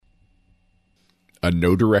A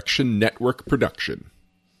No Direction Network production.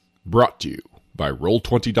 Brought to you by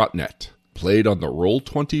Roll20.net. Played on the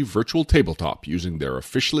Roll20 virtual tabletop using their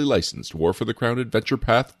officially licensed War for the Crown Adventure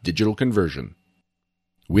Path digital conversion.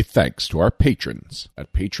 With thanks to our patrons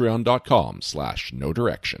at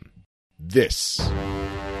patreon.com/nodirection. This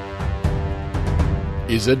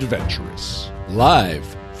is Adventurous,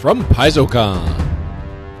 live from PaizoCon.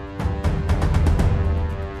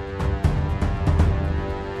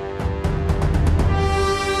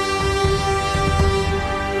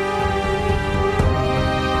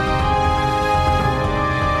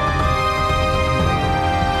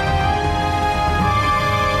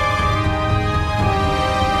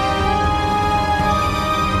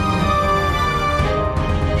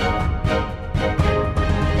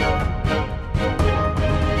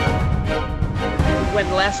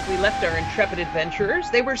 Last we left our intrepid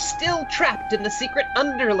adventurers, they were still trapped in the secret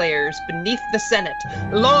underlayers beneath the Senate,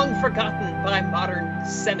 long forgotten by modern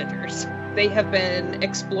senators. They have been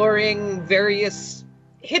exploring various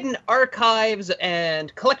hidden archives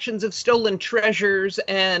and collections of stolen treasures,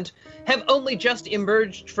 and have only just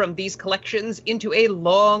emerged from these collections into a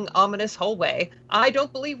long, ominous hallway. I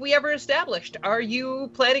don't believe we ever established. Are you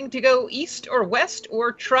planning to go east or west,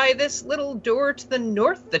 or try this little door to the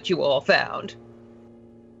north that you all found?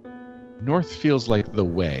 North feels like the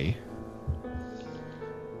way.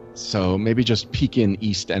 So maybe just peek in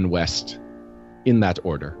east and west in that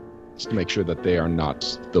order. Just to make sure that they are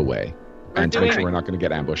not the way. And to make sure we're not going to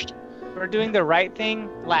get ambushed. We're doing the right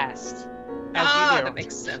thing last. As you do. That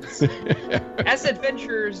makes sense. As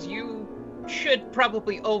adventurers, you should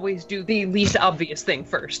probably always do the least obvious thing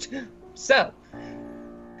first. So,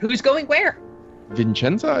 who's going where?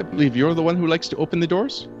 Vincenza, I believe you're the one who likes to open the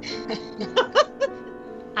doors?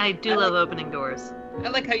 I do love opening doors. I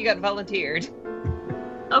like how you got volunteered.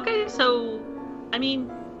 Okay, so, I'm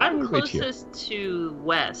closest to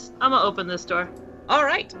west. I'm gonna open this door. All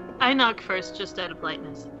right. I knock first, just out of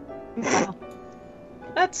politeness.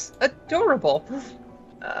 That's adorable.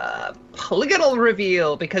 Polygonal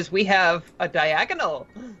reveal, because we have a diagonal.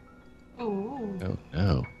 Ooh. Oh,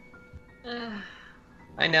 no.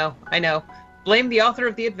 I know. Blame the author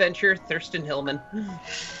of the adventure, Thurston Hillman.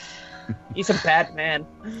 He's a bad man.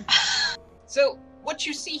 So, what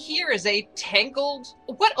you see here is a tangled,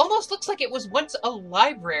 what almost looks like it was once a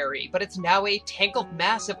library, but it's now a tangled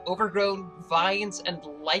mass of overgrown vines and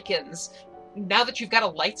lichens. Now that you've got a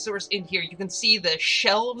light source in here, you can see the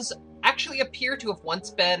shelves actually appear to have once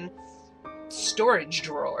been storage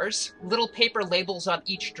drawers. Little paper labels on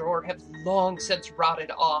each drawer have long since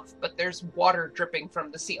rotted off, but there's water dripping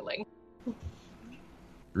from the ceiling.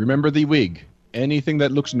 Remember the wig. Anything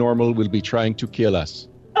that looks normal will be trying to kill us.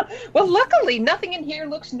 Well, luckily, nothing in here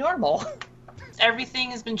looks normal. Everything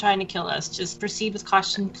has been trying to kill us. Just proceed with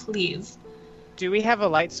caution, please. Do we have a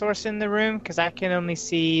light source in the room? Because I can only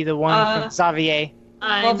see the one from Xavier.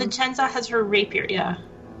 Well, Vincenza has her rapier, yeah.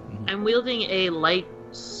 I'm wielding a light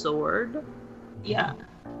sword. Yeah.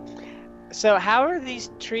 So how are these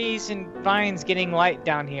trees and vines getting light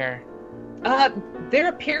down here? There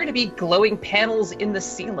appear to be glowing panels in the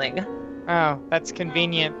ceiling. Oh, that's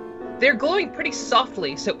convenient. They're glowing pretty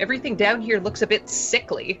softly, so everything down here looks a bit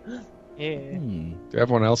sickly. Yeah. Did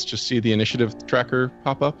everyone else just see the initiative tracker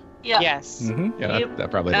pop up? Yeah. Yes. Mm-hmm. Yeah,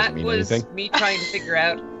 that probably doesn't mean anything. That was me trying to figure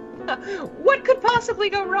out what could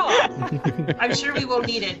possibly go wrong. I'm sure we won't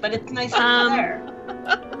need it, but it's nice that it's there.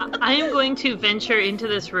 I am going to venture into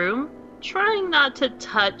this room, trying not to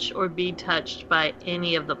touch or be touched by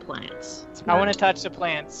any of the plants. I want to touch the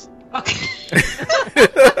plants. Okay.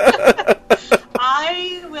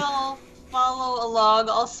 I will follow along,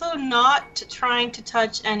 also not trying to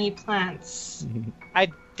touch any plants. I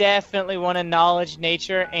definitely want to knowledge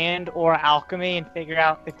nature and or alchemy and figure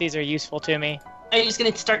out if these are useful to me. Are you just going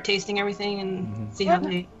to start tasting everything and see how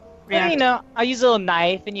they react? Well, I'll use a little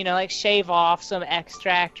knife and, like shave off some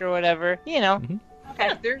extract or whatever, Okay.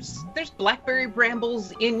 Yeah, there's blackberry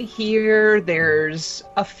brambles in here. There's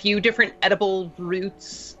a few different edible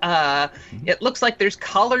roots. It looks like there's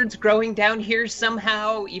collards growing down here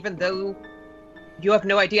somehow, even though you have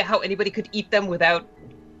no idea how anybody could eat them without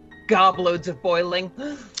gobloads of boiling.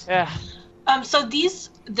 Yeah. So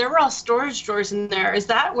there were all storage drawers in there. Is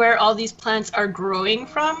that where all these plants are growing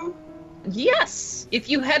from? Yes. If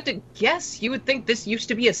you had to guess, you would think this used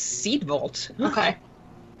to be a seed vault. Okay.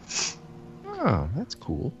 Oh, that's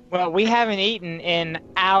cool. Well, we haven't eaten in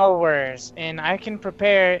hours, and I can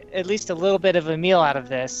prepare at least a little bit of a meal out of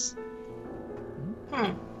this.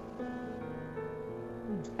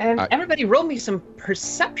 And everybody roll me some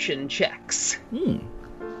perception checks.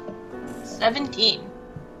 17.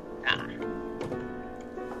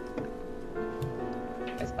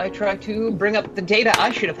 I try to bring up the data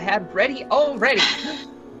I should have had ready already.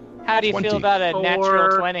 How do you 20. feel about a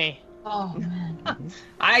natural 20? Oh, man.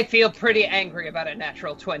 I feel pretty angry about a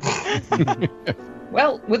natural 20.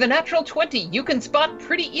 Well, with a natural 20, you can spot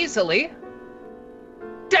pretty easily.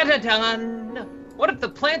 Da-da-dun! One of the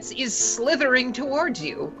plants is slithering towards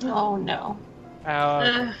you. Oh, no.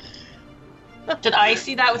 Oh, Did I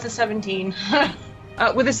see that with a 17?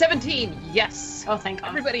 With a 17, yes. Oh, thank God.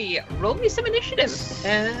 Everybody, roll me some initiative.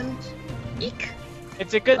 And eek.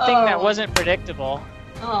 it's a good thing that Oh. wasn't predictable.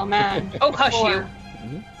 Oh, man. Oh, hush 4. you.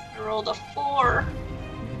 I rolled a 4.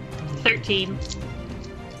 13.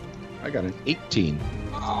 I got an 18.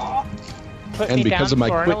 Oh, Put And me because down of my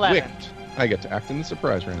for an quick 11. wit, I get to act in the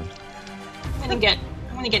surprise round. I'm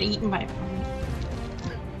gonna get eaten by a pony.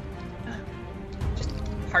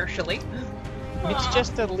 Partially. It's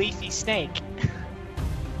just a leafy snake.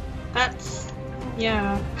 That's...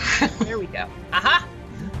 yeah. There we go. Aha!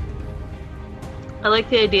 I like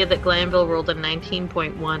the idea that Glanville rolled a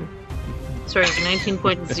 19.1. Sorry,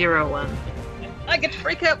 19.01. I get to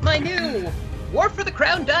break out my new War for the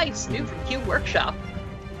Crown dice, new from Q Workshop.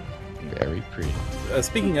 Very pretty.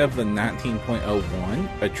 Speaking of the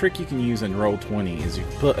 19.01, a trick you can use in Roll20 is you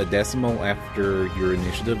put a decimal after your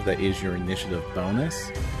initiative that is your initiative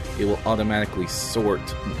bonus. It will automatically sort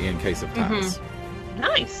in case of ties.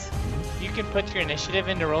 Nice. You can put your initiative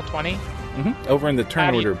into Roll20. Over in the turn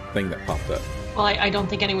How do you- order thing that popped up. Well, I don't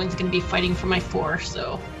think anyone's gonna be fighting for my 4,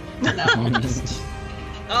 so... No, just...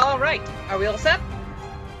 All right. Are we all set?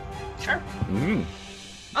 Sure.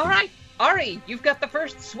 All right. Ari, you've got the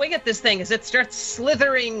first swing at this thing as it starts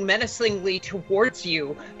slithering menacingly towards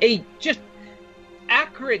you. A just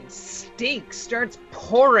acrid stink starts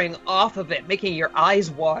pouring off of it, making your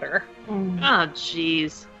eyes water. Oh,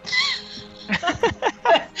 jeez.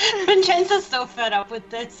 Vincenzo's so fed up with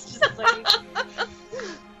this. Just like...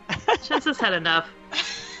 Chance has had enough.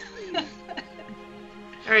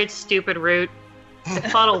 Alright, stupid root. I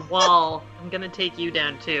fought a wall. I'm gonna take you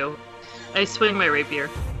down too. I swing my rapier.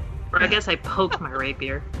 Or I guess I poke my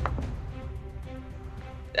rapier.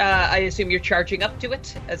 I assume you're charging up to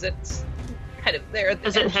it as it's kind of there. At the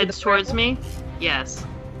As it edge of heads the towards grapple. me? Yes.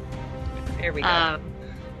 There we go.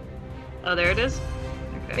 Oh, there it is?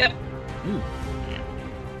 Okay. Yep.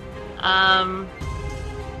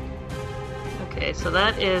 Okay, so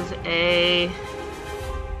that is a...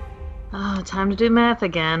 Oh, time to do math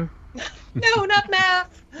again. No, not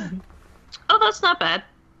math. Oh, that's not bad.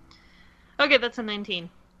 Okay, that's a 19.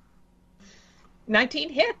 19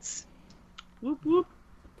 hits. Whoop, whoop.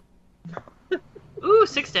 Ooh,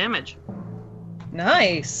 6 damage.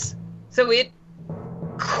 Nice. So it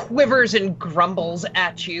quivers and grumbles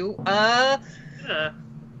at you.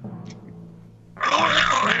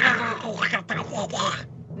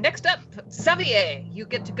 Next up, Xavier. You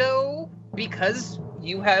get to go because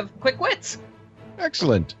you have quick wits.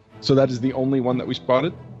 Excellent. So that is the only one that we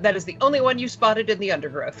spotted? That is the only one you spotted in the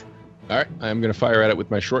undergrowth. All right, I'm going to fire at it with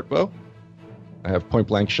my short bow. I have point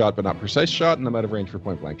blank shot, but not precise shot, and I'm out of range for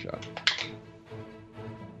point blank shot.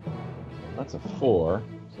 That's a 4.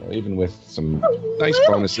 So even with some nice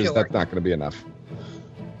bonuses, short. that's not going to be enough.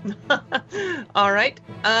 All right.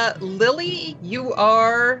 Lily, you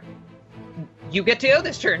get to go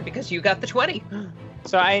this turn because you got the 20.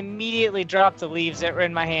 So I immediately drop the leaves that were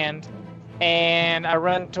in my hand, and I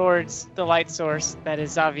run towards the light source that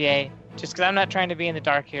is Xavier, just because I'm not trying to be in the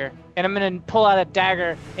dark here. And I'm going to pull out a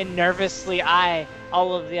dagger and nervously eye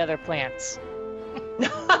all of the other plants.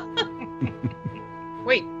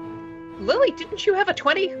 Wait, Lily, didn't you have a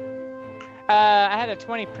 20? I had a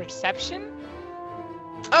 20 perception?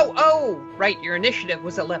 Oh, right, your initiative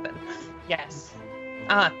was 11. Yes.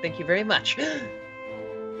 Ah, thank you very much.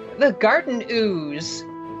 The garden ooze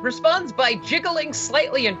responds by jiggling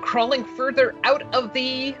slightly and crawling further out of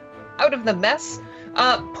the mess,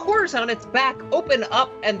 pours on its back, open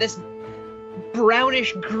up, and this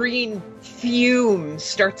brownish green fume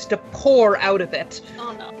starts to pour out of it.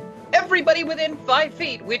 Oh no. Everybody within 5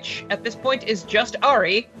 feet, which at this point is just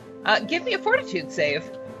Ari, give me a fortitude save.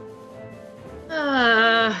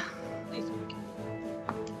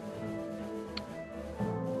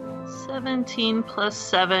 17 plus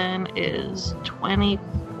 7 is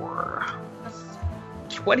 24.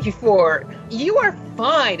 24. You are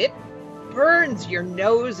fine. It burns your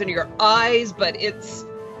nose and your eyes, but it's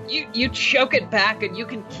you choke it back and you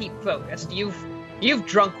can keep focused. You've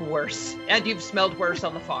drunk worse and you've smelled worse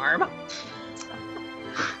on the farm.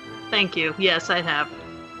 Thank you. Yes, I have.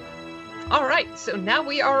 All right, so now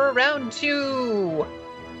we are around to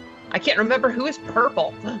I can't remember who is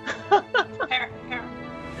purple.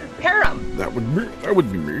 Param. That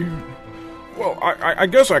would be me. Well, I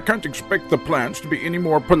guess I can't expect the plants to be any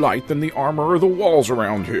more polite than the armor or the walls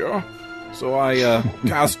around here. So I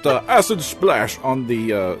cast Acid Splash on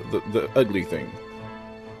the ugly thing.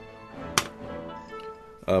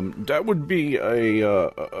 That would be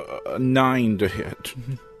a 9 to hit.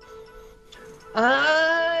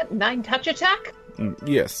 9 touch attack?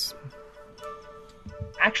 Yes.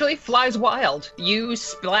 Actually flies wild. You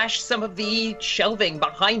splash some of the shelving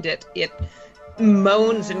behind it. It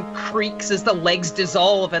moans and creaks as the legs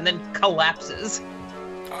dissolve and then collapses.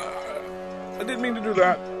 I didn't mean to do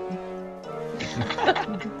that.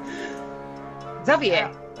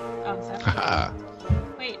 Xavier. Oh, Xavier.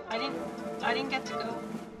 Wait, I didn't get to go.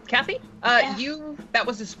 Kathy? Yeah. That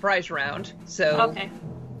was a surprise round. So Okay.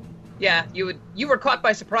 yeah, you were caught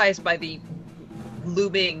by surprise by the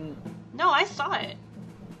looming. No, I saw it.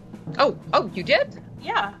 Oh, you did?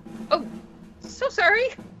 Yeah. Oh, so sorry.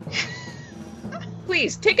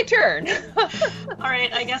 Please take a turn. All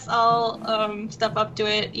right, I guess I'll step up to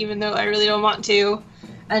it, even though I really don't want to,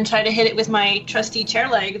 and try to hit it with my trusty chair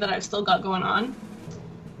leg that I've still got going on.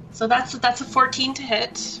 So that's a 14 to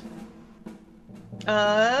hit.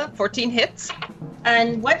 14 hits.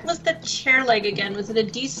 And what was the chair leg again? Was it a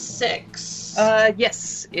D6?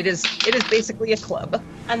 Yes, it is basically a club.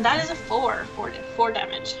 And that is a 4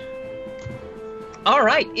 damage. All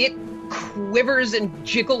right, it quivers and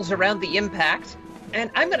jiggles around the impact,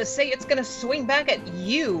 and I'm going to say it's going to swing back at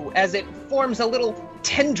you as it forms a little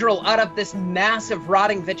tendril out of this massive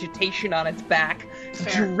rotting vegetation on its back,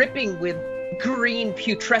 Fair. dripping with green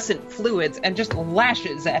putrescent fluids, and just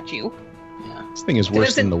lashes at you. Yeah. This thing is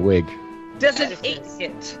worse than the wig. Does an 8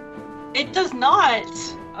 hit? It does not.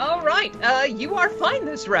 All right, you are fine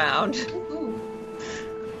this round. Ooh.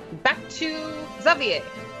 Back to Xavier.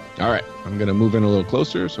 All right, I'm going to move in a little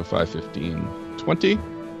closer, so 5, 15, 20.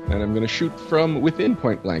 And I'm going to shoot from within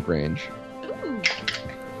point blank range. Ooh.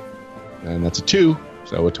 And that's a 2,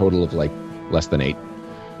 so a total of, less than 8.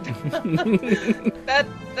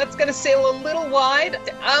 That's going to sail a little wide.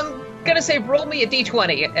 I'm going to say roll me a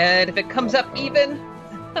d20, and if it comes up even...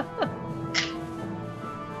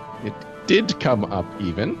 It did come up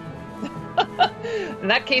even. In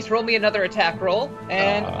that case, roll me another attack roll,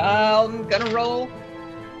 and I'm going to roll...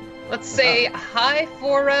 Let's say high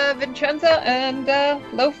for Vincenza and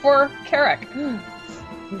low for Carrick. All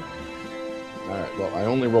right, well, I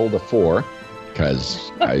only rolled a 4,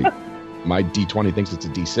 because my D20 thinks it's a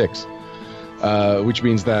D6, which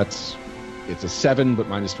means that it's a 7, but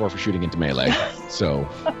minus 4 for shooting into melee. So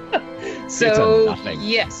it's a nothing.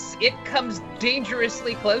 Yes, it comes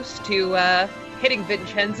dangerously close to hitting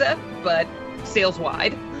Vincenza, but sails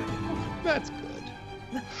wide. That's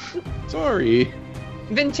good. Sorry.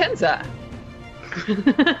 Vincenza.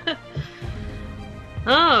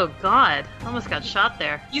 Oh, God. Almost got shot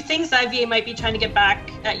there. You think Xavier might be trying to get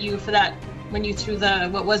back at you for that when you threw the,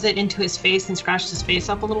 what was it, into his face and scratched his face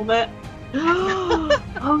up a little bit?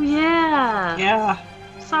 Oh, yeah. Yeah.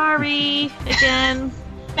 Sorry. Again.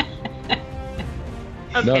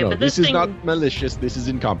 Okay, No, but this is thing... not malicious. This is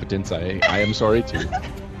incompetence. I am sorry, too.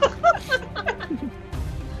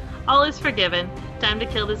 All is forgiven. Time to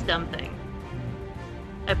kill this dumb thing.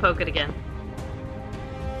 I poke it again.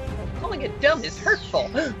 Calling it dumb is hurtful.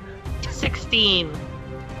 16.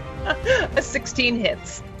 A 16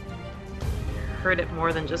 hits. Heard it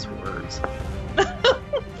more than just words.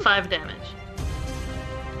 5 damage.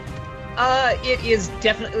 It is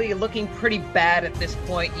definitely looking pretty bad at this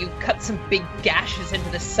point. You've cut some big gashes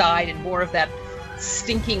into the side, and more of that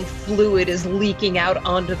stinking fluid is leaking out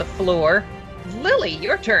onto the floor. Lily,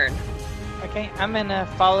 your turn. Okay, I'm gonna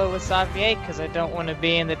follow with Xavier because I don't want to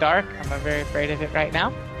be in the dark. I'm very afraid of it right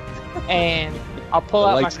now. And I'll pull The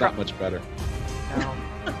out light's my not much better. No.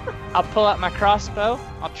 I'll pull out my crossbow.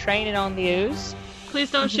 I'll train it on the ooze, Please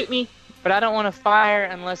don't shoot me. but I don't want to fire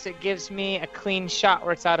unless it gives me a clean shot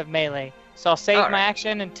where it's out of melee. So I'll save All right. my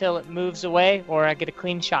action until it moves away or I get a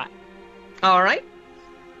clean shot. All right.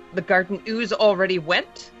 The garden ooze already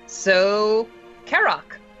went, so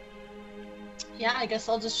Karok. Yeah, I guess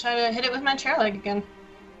I'll just try to hit it with my chair leg again.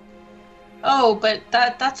 Oh, but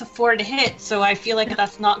that's a 4 to hit, so I feel like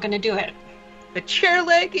that's not going to do it. The chair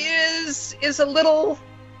leg is a little...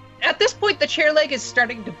 At this point, the chair leg is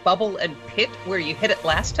starting to bubble and pit where you hit it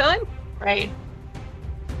last time. Right.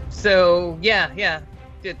 So, yeah.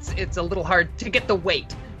 It's a little hard to get the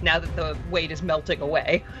weight now that the weight is melting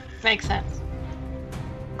away. Makes sense.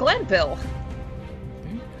 Glenville.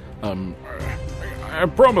 I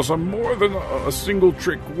promise I'm more than a single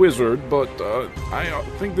trick wizard, but I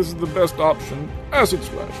think this is the best option. Acid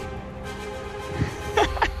Splash.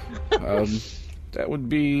 That would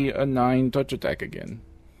be a 9 touch attack again.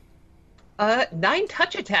 9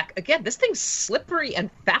 touch attack. Again, this thing's slippery and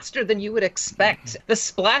faster than you would expect. The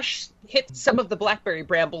splash hit some of the blackberry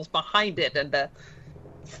brambles behind it, and the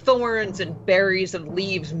thorns and berries and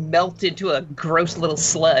leaves melt into a gross little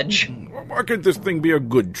sludge. Why can't this thing be a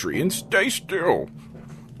good tree and stay still?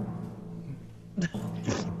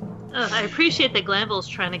 I appreciate that Glanville's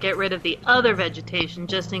trying to get rid of the other vegetation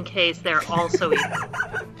just in case they're also evil.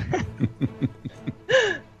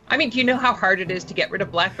 I mean, do you know how hard it is to get rid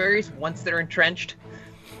of blackberries once they're entrenched?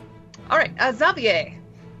 All right, Xavier.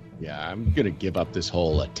 Yeah, I'm going to give up this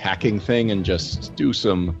whole attacking thing and just do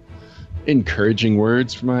some encouraging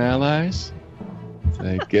words for my allies.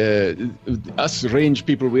 Like, us ranged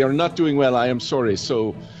people, we are not doing well, I am sorry.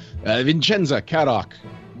 So, Vincenza, Karok,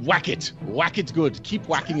 whack it good. Keep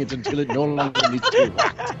whacking it until it no longer needs to be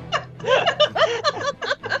whacked.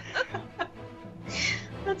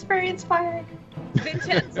 That's very inspiring.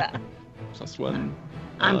 Vincenza. +1.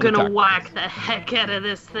 I'm gonna whack the heck out of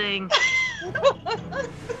this thing.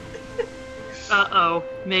 Uh-oh.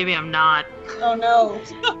 Maybe I'm not. Oh no.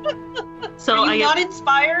 So Are you not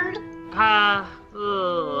inspired? I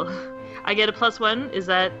get a +1. Is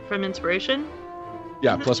that from inspiration?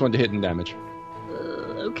 Yeah, +1 to hit and damage.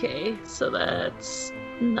 Okay, so that's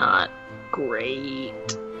not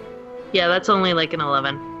great. Yeah, that's only like an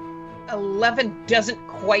 11. 11 doesn't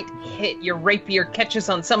quite hit. Your rapier catches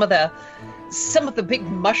on some of the big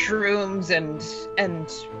mushrooms and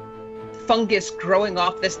fungus growing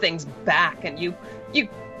off this thing's back, and you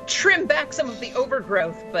trim back some of the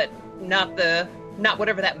overgrowth, but not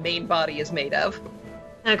whatever that main body is made of.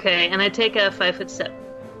 Okay, and I take a 5-foot step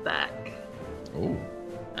back. Oh.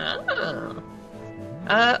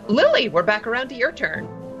 Lily, we're back around to your turn.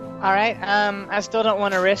 All right. I still don't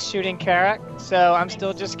want to risk shooting Karak, so I'm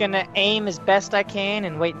still just gonna aim as best I can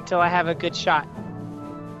and wait until I have a good shot.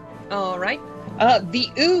 All right. The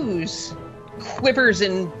ooze quivers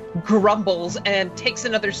and grumbles and takes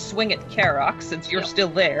another swing at Karok since you're still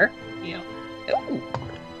there. Yeah. Ooh.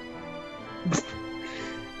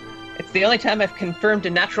 It's the only time I've confirmed a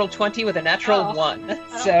natural 20 with a natural 1.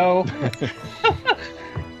 So...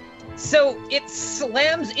 So it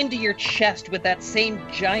slams into your chest with that same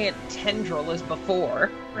giant tendril as before.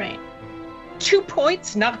 Right. 2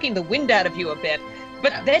 points, knocking the wind out of you a bit.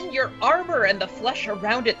 But then your armor and the flesh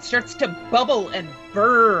around it starts to bubble and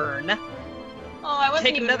burn. Oh, I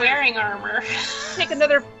wasn't even wearing armor. Take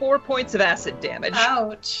another 4 points of acid damage.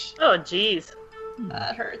 Ouch. Oh, jeez.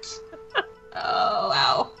 That hurts. Oh,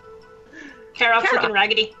 ow. Karok's looking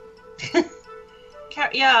raggedy.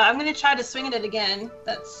 Yeah, I'm gonna try to swing at it again.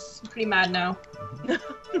 That's pretty mad now.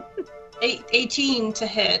 18 to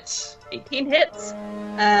hit. 18 hits.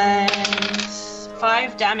 And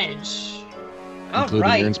 5 damage.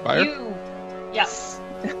 Including your inspire? Yes.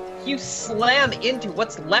 You slam into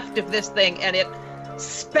what's left of this thing, and it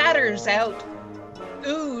spatters out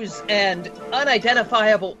ooze and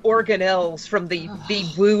unidentifiable organelles from the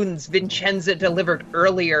wounds Vincenza delivered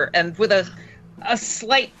earlier, and with a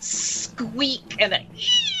slight squeak and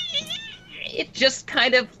it just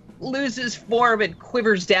kind of loses form and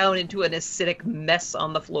quivers down into an acidic mess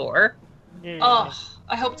on the floor. Oh,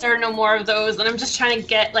 I hope there are no more of those. And I'm just trying to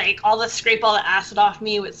get scrape all the acid off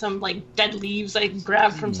me with some dead leaves I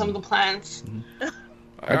grabbed from some of the plants.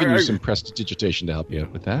 I can use some prestidigitation to help you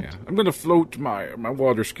out with that. Yeah, I'm gonna float my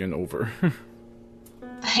water skin over.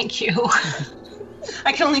 Thank you.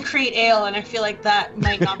 I can only create ale, and I feel like that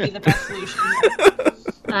might not be the best solution.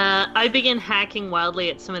 I begin hacking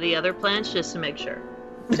wildly at some of the other plants just to make sure.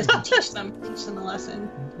 Just to teach them a lesson.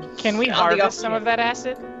 Can we harvest some of that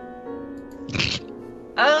acid?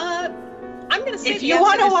 I'm going to say if you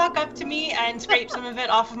want to walk up to me and scrape some of it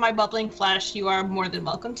off of my bubbling flesh, you are more than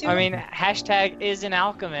welcome to. I mean, hashtag is an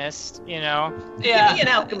alchemist, you know. Yeah. Give me an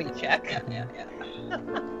alchemy check. Yeah.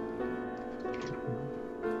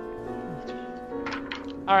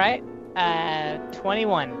 All right.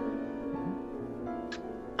 21.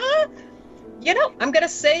 I'm going to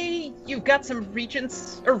say you've got some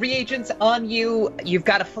reagents on you. You've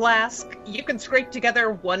got a flask. You can scrape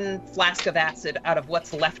together 1 flask of acid out of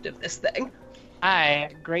what's left of this thing.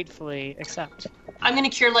 I gratefully accept. I'm going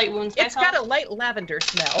to cure light wounds It's myself. got a light lavender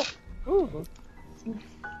smell. Ooh.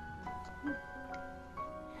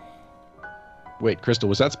 Wait, Crystal,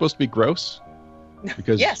 was that supposed to be gross?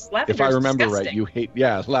 Because yes, if I remember disgusting. right, you hate...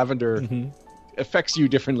 Yeah, lavender affects you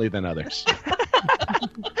differently than others.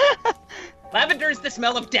 Lavender is the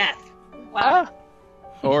smell of death. Wow.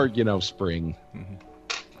 Or, spring.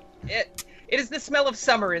 It is the smell of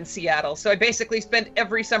summer in Seattle, so I basically spent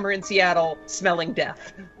every summer in Seattle smelling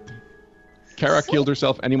death. Kara healed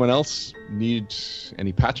herself. Anyone else need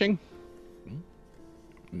any patching?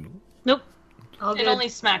 Nope. All It good. only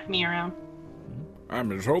smacked me around.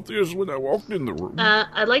 I'm as healthy as when I walked in the room.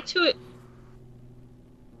 I'd like to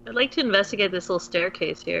investigate this little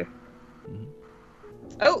staircase here.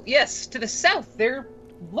 Oh, yes, to the south, there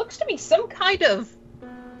looks to be some kind of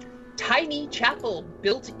tiny chapel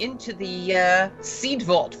built into the seed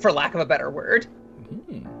vault, for lack of a better word.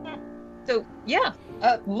 So, yeah,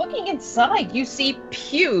 looking inside, you see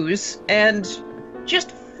pews and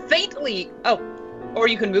just faintly... Oh, or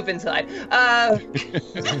you can move inside. Down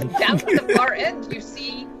at the far end, you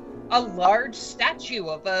see a large statue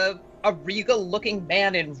of a regal-looking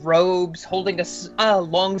man in robes, holding a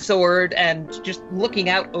long sword, and just looking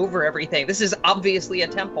out over everything. This is obviously a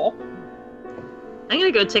temple. I'm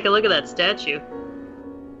gonna go take a look at that statue.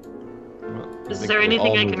 Is there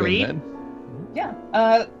anything I can read?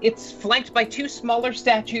 Yeah, it's flanked by two smaller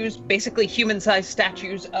statues, basically human-sized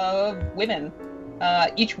statues of women,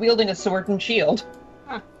 each wielding a sword and shield.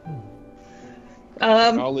 Huh.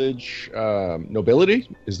 Knowledge, nobility?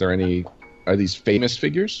 Is there any... Are these famous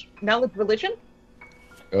figures? Knowledge, religion?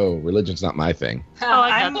 Oh, religion's not my thing. Oh,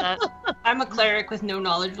 I got that. I'm a cleric with no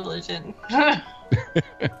knowledge religion.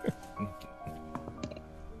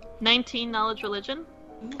 19 knowledge religion.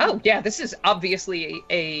 Oh, yeah, this is obviously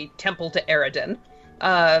a temple to Eredin.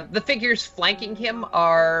 The figures flanking him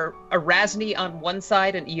are Erasni on one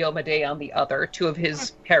side and Iomade on the other, two of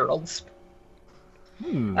his heralds.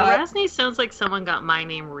 Erasni sounds like someone got my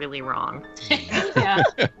name really wrong. Yeah.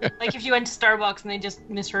 Like if you went to Starbucks and they just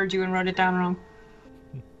misheard you and wrote it down wrong.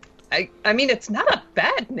 I mean, it's not a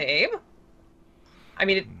bad name. I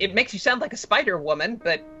mean, it makes you sound like a spider woman,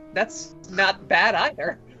 but that's not bad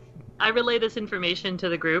either. I relay this information to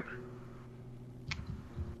the group.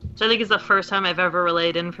 So I think it's the first time I've ever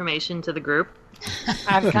relayed information to the group.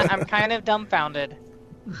 I'm kind of dumbfounded.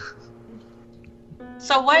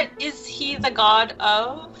 So what is he the god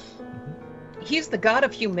of? He's the god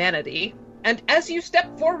of humanity, and as you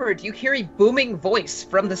step forward, you hear a booming voice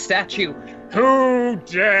from the statue. Who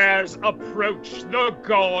dares approach the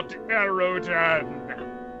god Erodin?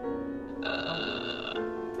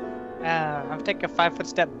 I'm taking a 5-foot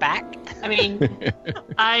step back. I mean,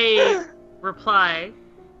 I reply,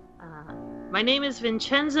 my name is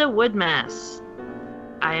Vincenza Woodmass.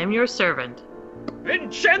 I am your servant.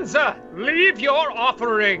 Vincenza, leave your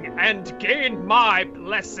offering and gain my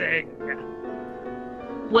blessing.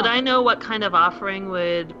 Would I know what kind of offering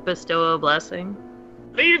would bestow a blessing?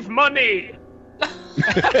 Leave money.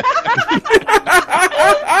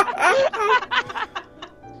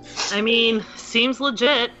 I mean, seems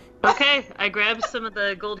legit. Okay, I grab some of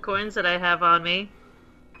the gold coins that I have on me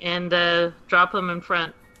and drop them in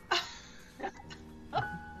front.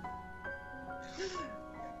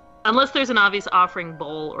 Unless there's an obvious offering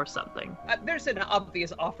bowl or something. There's an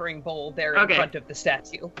obvious offering bowl there Okay. in front of the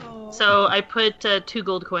statue. So I put 2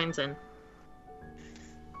 gold coins in.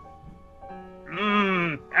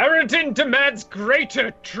 Eredin demands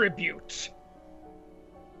greater tribute.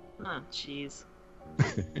 Oh, jeez.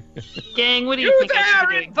 Gang, what do you You think I should there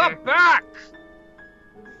be in doing the here?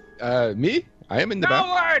 back! Me? I am in the back.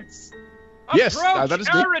 Cowards! Yes, Approach that is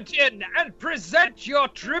me. Eredin and present your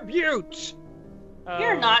tribute!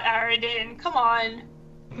 you're not Aradin. Come on.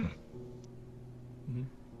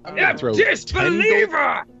 I'm You gonna throw 10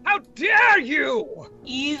 disbeliever! How dare you!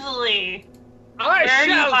 Easily. I Where are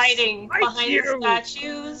you shall hiding? smite Behind you! the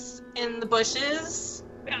statues? In the bushes?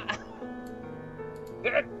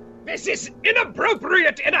 This is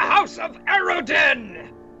inappropriate in a house of Erodin!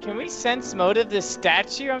 Can we sense motive this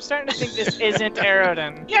statue? I'm starting to think this isn't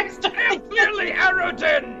Erodin. Yes, I am clearly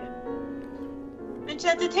Erodin!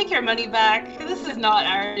 Vincenza, take your money back. This is not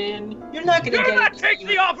Aradin. You're not gonna Do get not it. take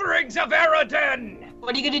the offerings of Erodin!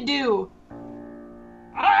 What are you gonna do?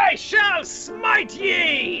 I shall smite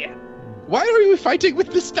ye! Why are we fighting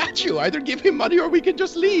with the statue? Either give him money or we can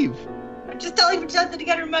just leave. I'm just telling Vincenza to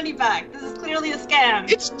get her money back. This is clearly a scam.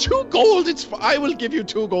 It's 2 gold. I will give you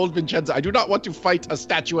 2 gold, Vincenza. I do not want to fight a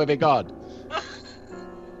statue of a god.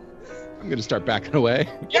 I'm gonna start backing away.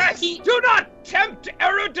 Yes! Do not tempt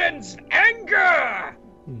Erodin's anger!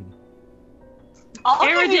 I'll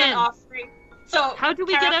give you an Aradin. offering. So How do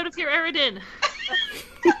we get out of here, Eredin?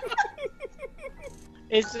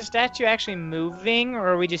 Is the statue actually moving, or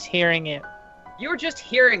are we just hearing it? You're just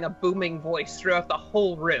hearing a booming voice throughout the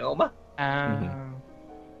whole room.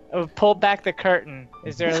 Oh, pull back the curtain.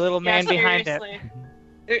 Is there a little man Yeah, behind it?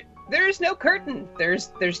 seriously. There is no curtain.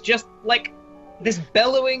 There's just like this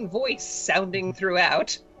bellowing voice sounding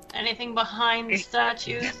throughout. Anything behind the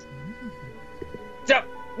statues? So,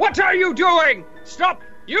 what are you doing? Stop!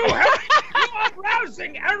 You are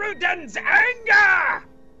rousing Erodin's anger!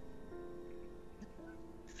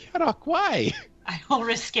 Karok, why? I will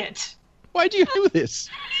risk it. Why do you do this?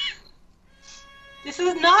 This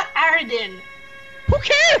is not Aradin. Who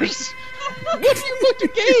cares? What are you going to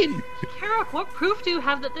gain? Karok, what proof do you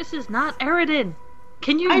have that this is not Aradin?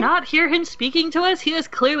 Can you not hear him speaking to us? He has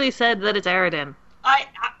clearly said that it's Aradin.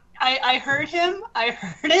 I heard him,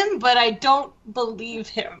 but I don't believe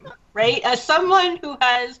him, right? As someone who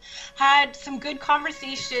has had some good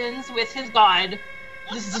conversations with his god,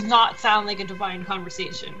 this does not sound like a divine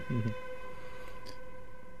conversation.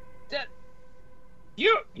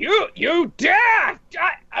 You dare!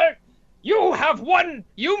 You have won!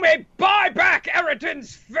 You may buy back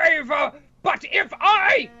Aradin's favor, but if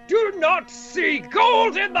I do not see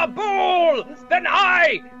gold in the bowl, then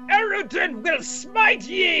I, Aradin, will smite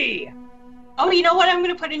ye! Oh, you know what I'm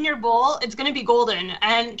going to put in your bowl? It's going to be golden,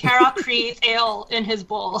 and Karok creates ale in his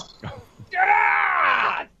bowl.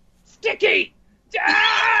 Ah! Sticky!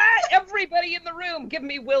 Ah! Everybody in the room, give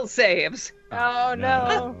me will saves. Oh,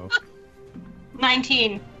 no.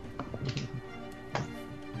 19.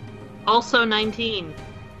 Also 19.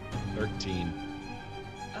 13.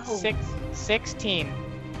 Oh. 16.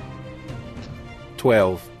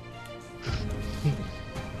 12.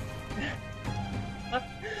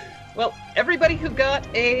 Well, everybody who got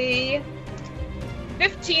a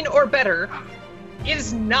 15 or better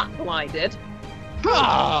is not blinded.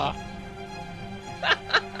 Ah!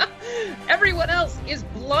 Everyone else is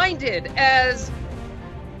blinded as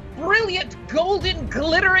brilliant, golden,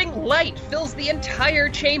 glittering light fills the entire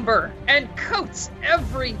chamber and coats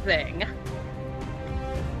everything.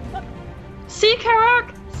 See,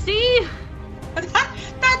 Karok? See?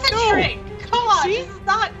 That's a trick. Come on, this is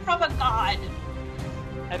not from a god.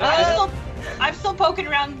 I'm still poking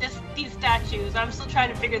around these statues. I'm still trying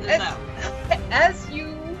to figure this out. As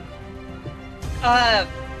you,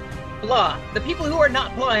 the people who are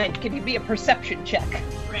not blind, can you be a perception check?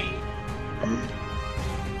 Right.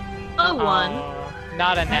 A 1.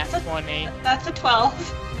 Not a nat 20. That's a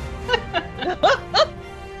 12.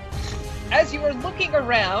 As you are looking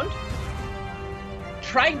around,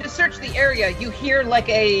 trying to search the area, you hear like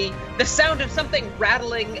the sound of something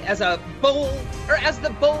rattling as the bowl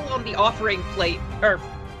on the offering plate, or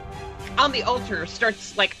on the altar,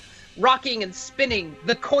 starts like rocking and spinning.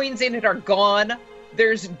 The coins in it are gone.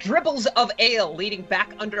 There's dribbles of ale leading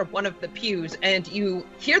back under one of the pews, and you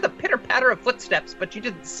hear the pitter-patter of footsteps, but you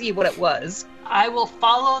didn't see what it was. I will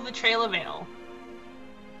follow the trail of ale.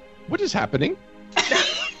 What is happening?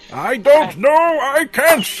 I don't know. I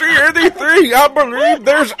can't see anything. I believe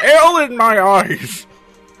there's ale in my eyes.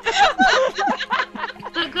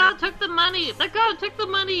 The god took the money. The god took the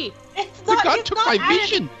money. The god took my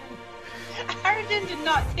vision. Aradin did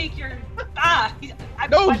not take your...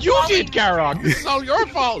 No, you did, Karok. This is all your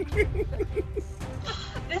fault.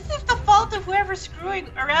 This is the fault of whoever's screwing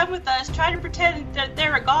around with us, trying to pretend that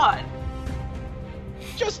they're a god.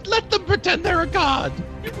 Just let them pretend they're a god.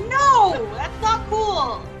 No, that's not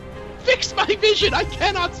cool. Fix my vision. I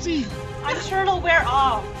cannot see. I'm sure it'll wear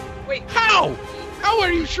off. Wait, How? How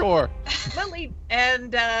are you sure? Lily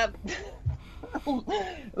and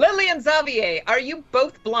Lily and Xavier, are you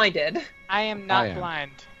both blinded? I am not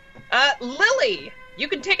blind. Lily, you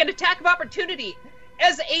can take an attack of opportunity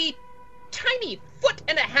as a tiny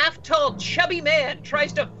 1.5 tall chubby man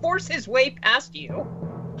tries to force his way past you.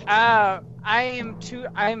 I'm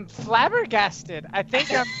flabbergasted. I think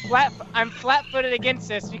I'm flat-footed against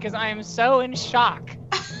this because I am so in shock.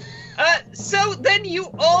 So then you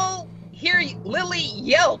all hear Lily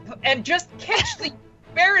yelp and just catch the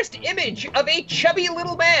embarrassed image of a chubby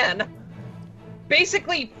little man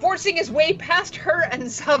basically forcing his way past her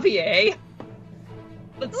and Xavier.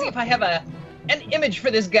 Let's see if I have an image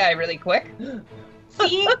for this guy really quick.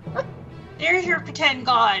 See? There's your pretend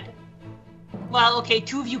god. Well, okay,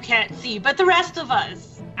 2 of you can't see, but the rest of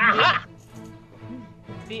us. Aha!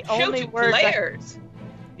 The Show only to words players.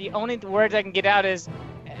 the only words I can get out is,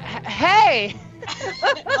 "Hey!"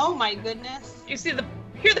 Oh my goodness. You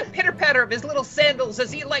hear the pitter-patter of his little sandals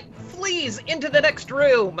as he flees into the next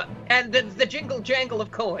room, and the jingle-jangle of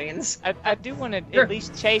coins. I do want to at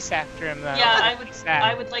least chase after him, though. Yeah,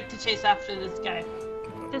 I would like to chase after this guy.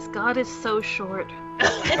 This god is so short.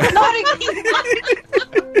 It's not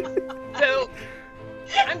So,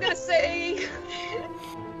 I'm gonna say,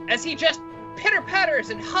 as he just pitter-patters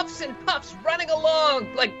and huffs and puffs, running along,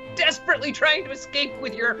 desperately trying to escape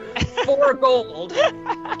with your 4 gold.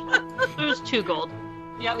 It was 2 gold.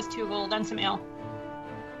 Yeah, it was 2 gold and some ale.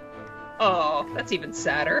 Oh, that's even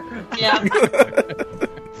sadder. Yeah.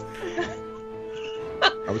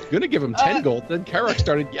 I was going to give him 10 gold, then Karok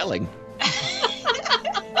started yelling.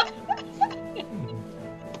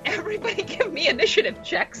 Everybody give me me initiative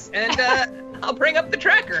checks, and I'll bring up the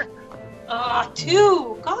tracker.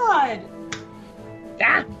 2. God.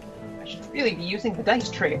 Ah, I should really be using the dice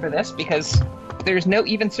tray for this because there's no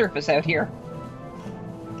even surface out here.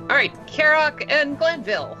 All right, Karok and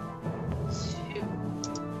Glenville. 2.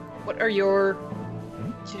 What are your...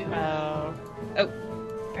 2.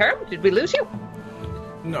 Param, did we lose you?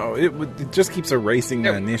 No, it just keeps erasing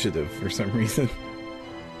the initiative for some reason.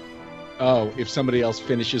 Oh, if somebody else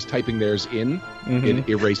finishes typing theirs in, it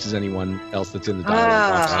erases anyone else that's in the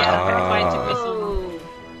dialogue.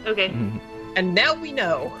 Okay. And now we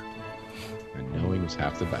know. And knowing is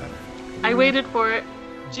half the battle. I waited for it.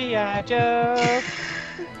 G.I. Joe.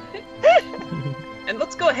 And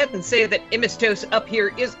let's go ahead and say that Imistos up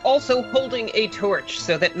here is also holding a torch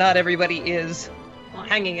so that not everybody is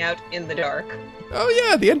hanging out in the dark. Oh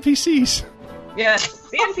yeah, the NPCs. Yeah,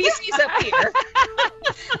 the NPCs up here.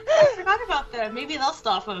 I forgot about them. Maybe they'll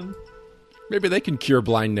stop him. Maybe they can cure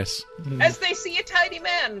blindness. As they see a tiny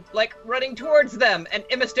man, running towards them, and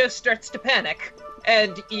Imistos starts to panic.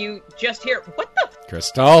 And you just hear, what the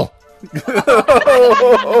Crystal!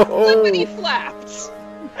 Somebody flaps!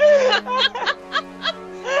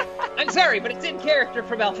 I'm sorry, but it's in character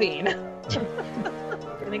for Malphine.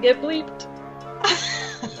 Gonna get bleeped.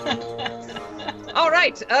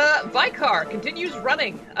 Alright, Vicar continues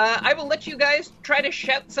running. I will let you guys try to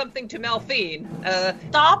shout something to Malphine.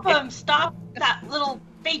 Stop him! Stop that little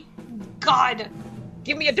fake god!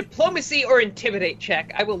 Give me a diplomacy or intimidate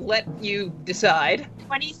check. I will let you decide.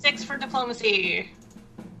 26 for diplomacy.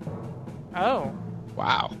 Oh.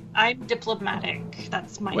 Wow. I'm diplomatic.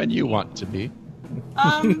 That's my When you name. want to be.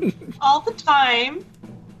 All the time.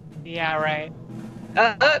 Yeah, right.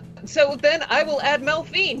 So then I will add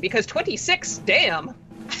Malphine, because 26, damn.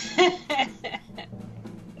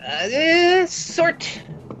 Sort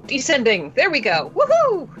descending. There we go.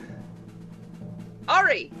 Woohoo!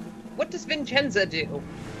 Ari, what does Vincenza do?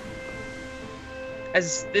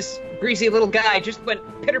 As this greasy little guy just went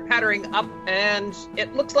pitter-pattering up, and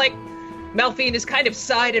it looks like Malphine is kind of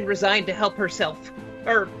sighed and resigned to help herself.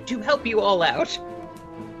 Or to help you all out.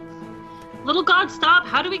 Little god, stop!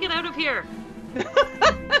 How do we get out of here?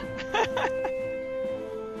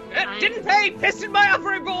 Didn't pay! Pissed in my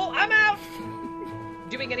offering bowl! I'm out!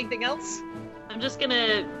 Doing anything else? I'm just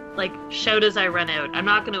gonna, shout as I run out. I'm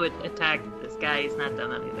not gonna attack this guy. He's not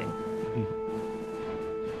done anything.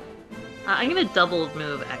 I'm gonna double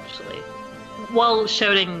move, actually. While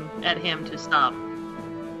shouting at him to stop.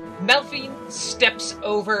 Malphine steps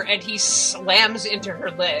over and he slams into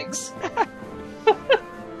her legs.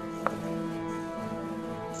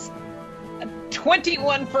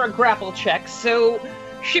 21 for a grapple check, so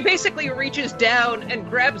she basically reaches down and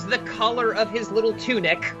grabs the collar of his little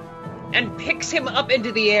tunic and picks him up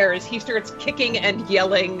into the air as he starts kicking and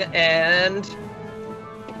yelling, and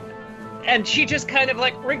she just kind of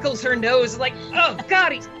wrinkles her nose oh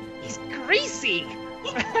god, he's greasy.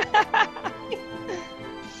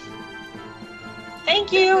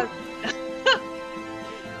 Thank you.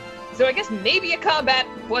 So I guess maybe a combat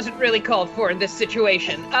wasn't really called for in this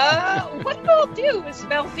situation. What I'll do is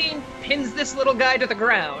Malphine pins this little guy to the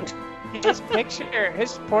ground. His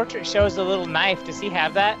portrait shows a little knife. Does he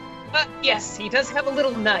have that? Yes, he does have a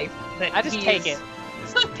little knife. That I just take it.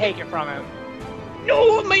 Just take it from him.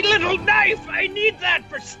 No, my little knife! I need that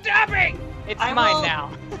for stabbing! It's mine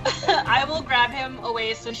now. I will grab him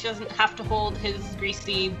away so she doesn't have to hold his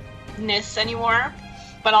greasiness anymore.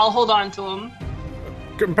 But I'll hold on to him.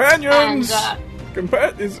 Companions!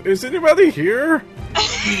 Is anybody here?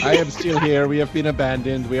 I am still here. We have been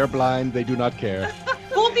abandoned. We are blind. They do not care.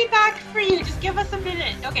 We'll be back for you. Just give us a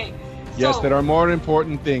minute. Okay. Yes, so, there are more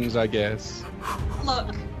important things, I guess.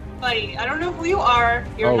 Look, buddy, I don't know who you are.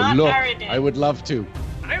 You're not Aridin. I would love to.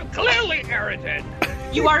 I'm clearly Aridin.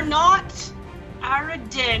 You are not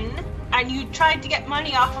Aridin, and you tried to get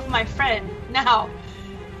money off of my friend. Now,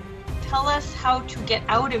 tell us how to get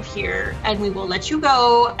out of here, and we will let you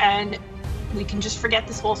go, and we can just forget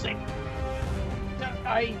this whole thing.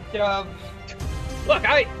 Look,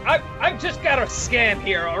 I've just got a scam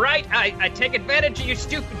here, all right? I take advantage of you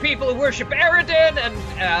stupid people who worship Aridin,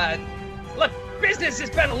 and, look, business has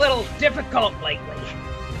been a little difficult lately.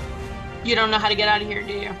 You don't know how to get out of here,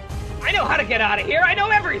 do you? I know how to get out of here. I know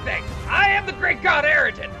everything. I am the great god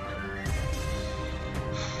Aridin.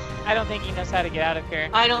 I don't think he knows how to get out of here.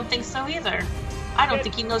 I don't think so either. I don't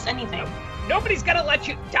think he knows anything. Nobody's gonna let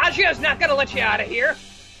you... Dagio's not gonna let you out of here.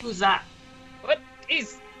 Who's that? But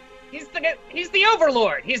he's the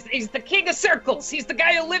overlord. He's the king of circles. He's the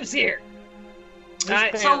guy who lives here.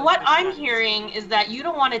 So what I'm hearing is that you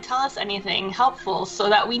don't want to tell us anything helpful, so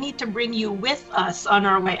that we need to bring you with us on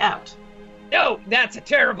our way out. No, that's a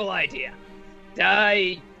terrible idea.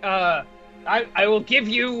 I will give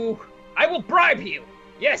you... I will bribe you.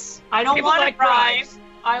 Yes. I don't people want like to bribe. bribes.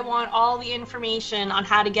 I want all the information on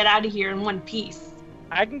how to get out of here in one piece.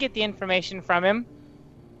 I can get the information from him.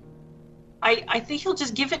 I think he'll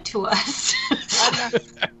just give it to us.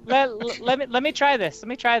 Let me try this.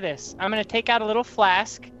 I'm gonna take out a little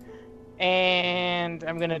flask, and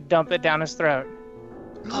I'm gonna dump it down his throat.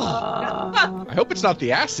 I hope it's not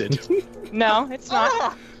the acid. No, it's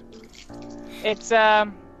not. It's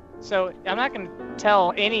So I'm not gonna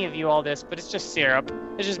tell any of you all this, but it's just syrup.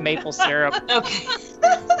 It's just maple syrup. Okay.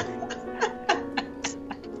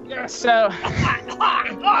 So.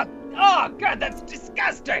 Oh God, that's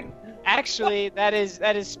disgusting. Actually, that is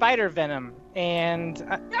spider venom, and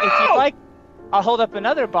if you'd like, I'll hold up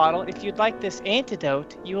another bottle. If you'd like this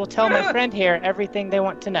antidote, you will tell my friend here everything they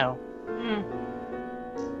want to know.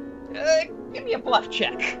 Give me a bluff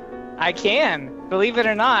check. I can. Believe it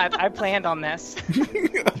or not, I planned on this.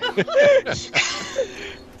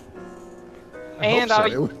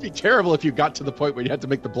 It would be terrible if you got to the point where you had to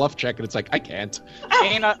make the bluff check and it's like, I can't.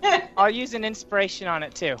 And I'll use an inspiration on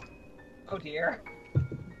it too. Oh dear.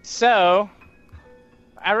 So,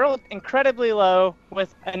 I rolled incredibly low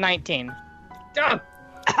with a 19. Oh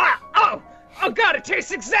God, it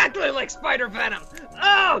tastes exactly like spider venom.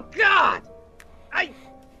 Oh God.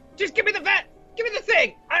 Just give me the give me the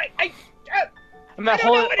thing. I'm gonna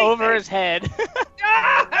hold it over his head.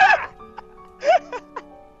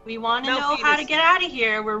 We want to know how to get out of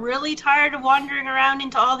here. We're really tired of wandering around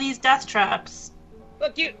into all these death traps.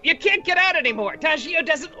 Look, you can't get out anymore. Tajio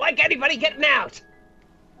doesn't like anybody getting out.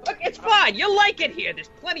 Look, it's fine. You'll like it here. There's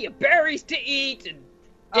plenty of berries to eat. And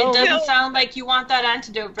it doesn't sound like you want that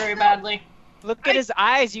antidote very badly. Look at his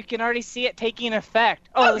eyes. You can already see it taking effect.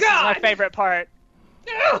 Oh, this God. is my favorite part.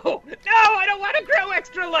 No, I don't want to grow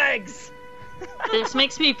extra legs. This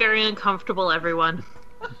makes me very uncomfortable, everyone.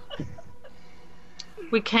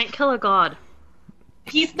 We can't kill a god.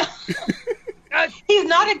 He's not. He's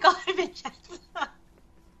not a god of injustice.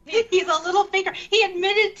 He's a little faker. He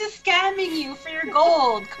admitted to scamming you for your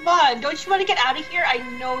gold. Come on, don't you want to get out of here? I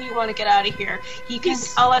know you want to get out of here. He can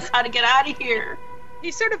tell us how to get out of here.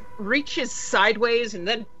 He sort of reaches sideways and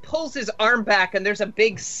then pulls his arm back, and there's a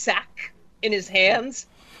big sack in his hands.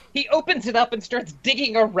 He opens it up and starts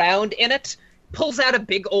digging around in it, pulls out a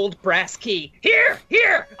big old brass key.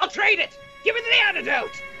 Here, I'll trade it. Give me the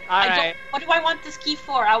antidote. All right. What do I want this key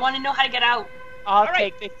for? I want to know how to get out. I'll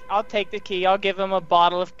take the key. I'll give him a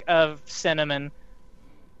bottle of cinnamon.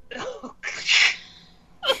 Oh,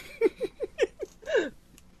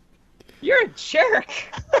 you're a jerk.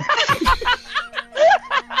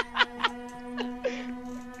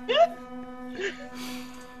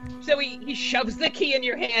 So he shoves the key in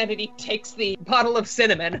your hand and he takes the bottle of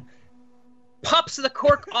cinnamon, pops the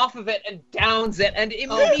cork off of it and downs it, and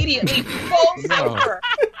immediately falls over,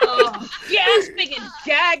 gasping and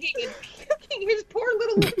gagging and puking his poor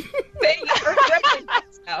little face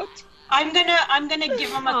out. I'm gonna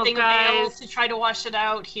give him a thing of ale to try to wash it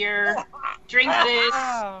out here. Drink this.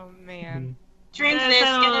 Oh man. Drink this. Get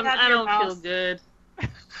it out of your mouth. I don't feel good.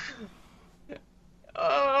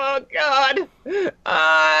 Oh God!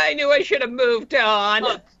 I knew I should have moved on.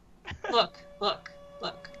 Look.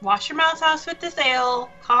 Wash your mouth out with this ale.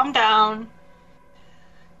 Calm down.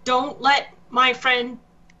 Don't let my friend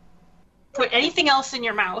put anything else in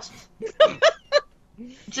your mouth.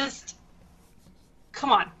 Just,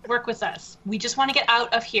 come on, work with us. We just want to get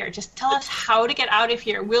out of here. Just tell us how to get out of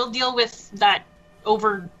here. We'll deal with that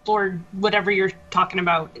overlord, whatever you're talking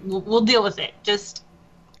about. We'll deal with it. Just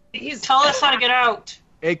tell us how to get out.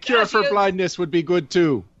 A cure for blindness would be good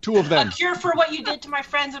too. 2 of them. A cure for what you did to my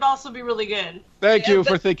friends would also be really good. Thank you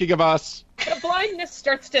for thinking of us. The blindness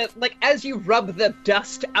starts to, as you rub the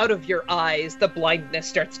dust out of your eyes, the blindness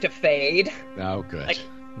starts to fade. Oh, good.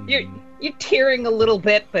 You're tearing a little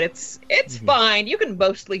bit, but it's fine. You can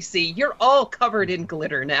mostly see. You're all covered in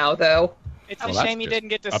glitter now, though. It's a shame you didn't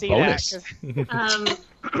get to see bonus. that.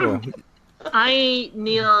 Cool. I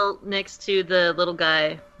kneel next to the little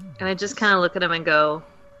guy, and I just kind of look at him and go,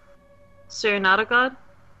 "So you're not a god?"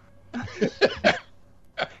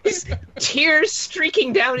 His tears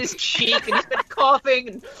streaking down his cheek, and he's been coughing,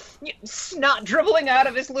 and snot dribbling out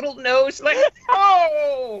of his little nose. Like,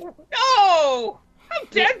 no! How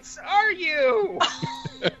dense are you?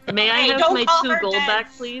 May I have don't my call 2 her gold dense.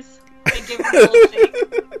 back, please? I give her a little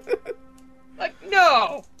shake. Like,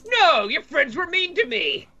 no, your friends were mean to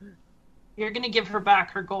me. You're gonna give her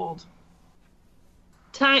back her gold.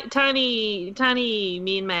 Tiny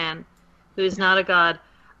mean man, who is not a god.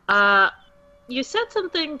 You said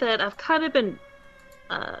something that I've kind of been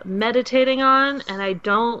meditating on, and I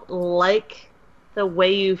don't like the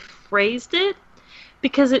way you phrased it,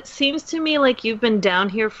 because it seems to me like you've been down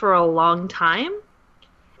here for a long time,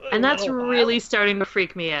 and that's really starting to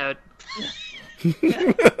freak me out.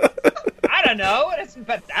 I don't know. It hasn't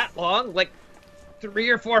been that long. Like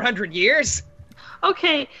 300 or 400 years.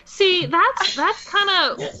 Okay, see, that's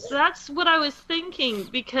what I was thinking,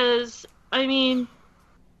 because, I mean,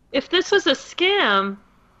 if this was a scam,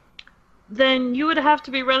 then you would have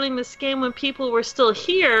to be running the scam when people were still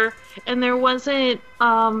here, and there wasn't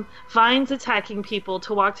vines attacking people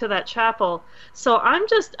to walk to that chapel. So I'm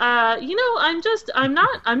just, I'm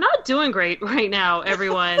not doing great right now,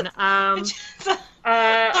 everyone. That's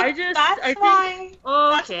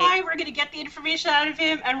why we're gonna get the information out of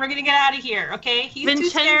him, and we're gonna get out of here. Okay? He's too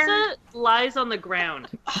scared. Vincenza lies on the ground.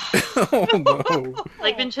 Oh no!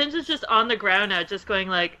 Like Vincenza's just on the ground now, just going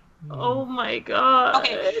like, "Oh my god."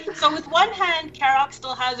 Okay, so with one hand, Karok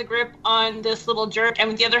still has a grip on this little jerk, and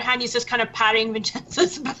with the other hand, he's just kind of patting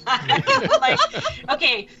Vincenza's back. Like,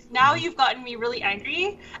 okay, now you've gotten me really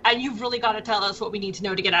angry, and you've really got to tell us what we need to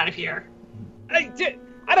know to get out of here.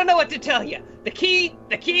 I don't know what to tell you. The key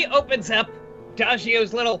opens up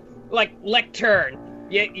Dagio's little, lectern.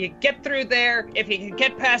 You get through there. If you can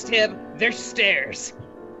get past him, there's stairs.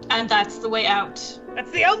 And that's the way out.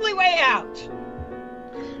 That's the only way out.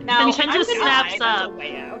 Now, Vincenza snaps up.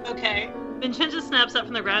 Way out. Okay. Vincenza snaps up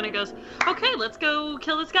from the ground and goes, "Okay, let's go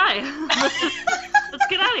kill this guy. let's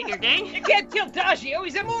get out of here, gang." You can't kill Dagio.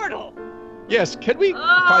 He's immortal. Yes, can we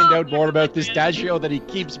find out more about this Dagio that he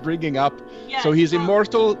keeps bringing up? Yes, So he's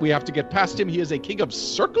immortal, we have to get past him, he is a king of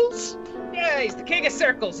circles? Yeah, he's the king of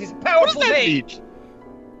circles. He's a What powerful does that mage.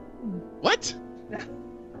 mean? What?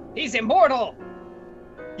 He's immortal.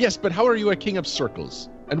 Yes, but how are you a king of circles?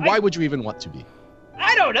 And why would you even want to be?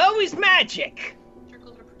 I don't know. He's magic.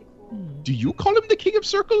 Circles are pretty cool. Do you call him the king of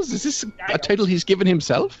circles? Is this a title he's given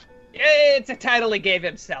himself? It's a title he gave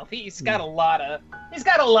himself. He's got a lot of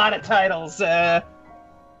titles. Oh,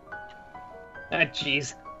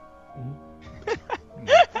 jeez.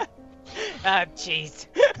 Jeez.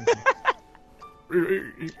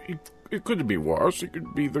 It could be worse. It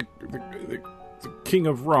could be the king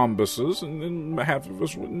of rhombuses, and then half of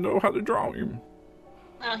us wouldn't know how to draw him.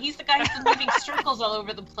 Well, he's the guy who's been moving circles all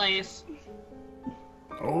over the place.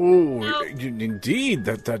 Oh, indeed.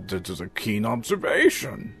 That is a keen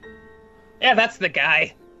observation. Yeah, that's the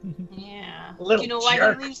guy. Yeah. Little Do you know why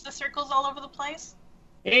jerk. he leaves the circles all over the place?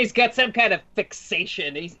 He's got some kind of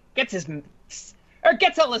fixation. He gets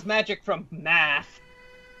all his magic from math.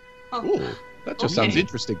 Oh, Ooh, that just sounds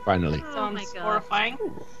interesting, finally. Oh my sounds God. horrifying.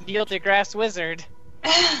 Neil deGrasse Wizard.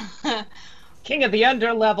 King of the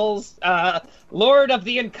underlevels, Lord of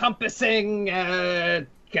the encompassing,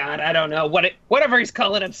 God, I don't know, whatever he's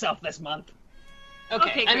calling himself this month.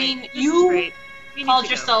 Okay, I great. mean, This is you great. We need called to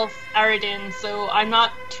go. yourself Aradin, so I'm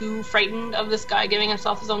not too frightened of this guy giving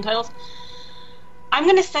himself his own titles. I'm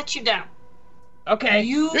gonna set you down. Okay.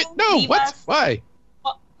 You No, leave what? us- Why?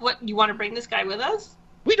 What? You want to bring this guy with us?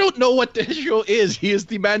 We don't know what Dagio is. He is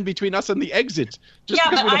the man between us and the exit. Just Yeah,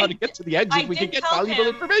 because but we know how I- to get to the exit, I we can did get tell valuable him-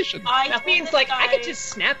 information. That means, I could just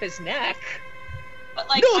snap his neck. But,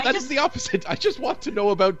 like, No, I that just, is the opposite. I just want to know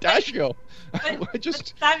about Dagio. But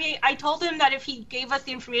Xavier, I told him that if he gave us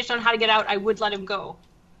the information on how to get out, I would let him go.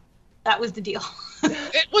 That was the deal.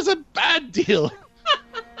 It was a bad deal.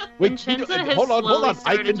 Wait, Vincenza has hold on. slowly I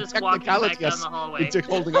started can just walking back technicality down us the hallway. into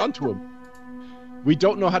holding on to him. We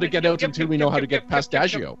don't know how to get out until we know how to get past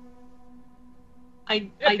Dagio. I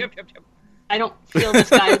don't feel this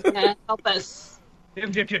guy is gonna help us.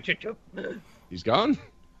 He's gone?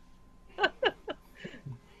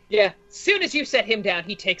 Yeah, as soon as you set him down,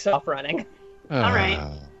 he takes off running. All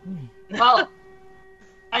right. Well,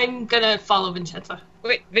 I'm gonna follow Vincenza.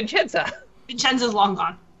 Wait, Vincenza. Vincenza's long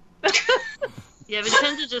gone. Yeah,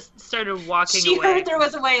 Vincenza just started walking She away. heard there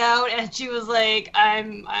was a way out, and she was like,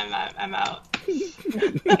 "I'm out."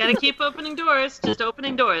 Gotta keep opening doors. Just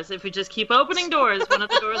opening doors. If we just keep opening doors, one of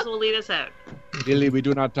the doors will lead us out. Billy, we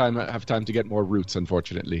do not have time to get more roots,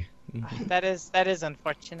 unfortunately. That is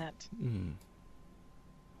unfortunate.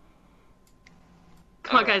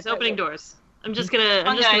 Come on, guys, opening doors. I'm just gonna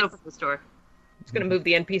guys. open this door. Just gonna move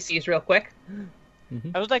the NPCs real quick.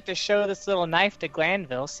 I would like to show this little knife to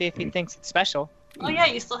Glanville, see if he thinks it's special. Oh yeah,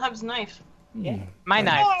 you still have his knife. Yeah, my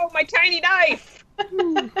knife, Oh, my tiny knife!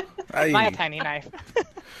 my tiny knife.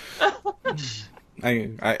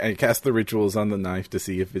 I cast the rituals on the knife to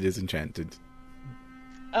see if it is enchanted.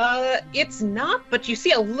 It's not, but you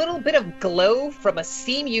see a little bit of glow from a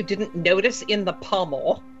seam you didn't notice in the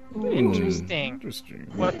pommel. Interesting. Interesting.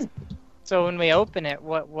 What? So when we open it,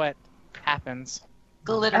 what happens?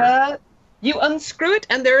 glitter. You unscrew it,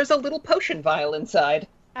 and there is a little potion vial inside.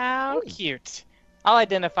 How cute. I'll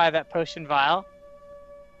identify that potion vial.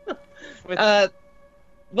 With...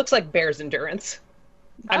 Looks like bear's endurance.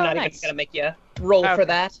 I'm Oh, not nice. even going to make you roll for Okay.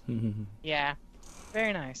 that. Yeah.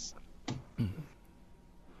 Very nice.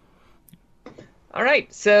 All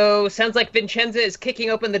right, so sounds like Vincenza is kicking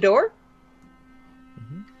open the door.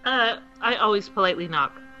 I always politely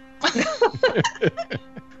knock.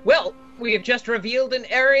 Well, we have just revealed an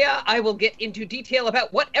area. I will get into detail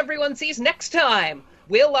about what everyone sees next time.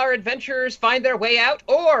 Will our adventurers find their way out,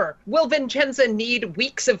 or will Vincenza need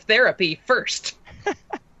weeks of therapy first?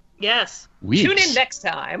 Yes. Weeks. Tune in next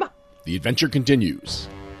time. The adventure continues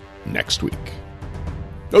next week.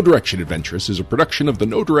 No Direction Adventurous is a production of the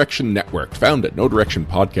No Direction Network, found at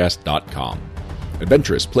nodirectionpodcast.com.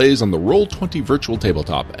 Adventurous plays on the Roll20 virtual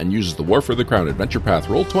tabletop and uses the War for the Crown Adventure Path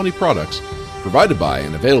Roll20 products provided by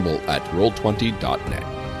and available at roll20.net.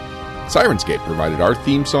 Sirenscape provided our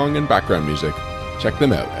theme song and background music. Check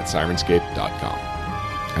them out at sirenscape.com.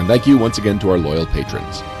 And thank you once again to our loyal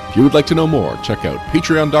patrons. If you would like to know more, check out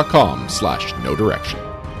patreon.com/nodirection.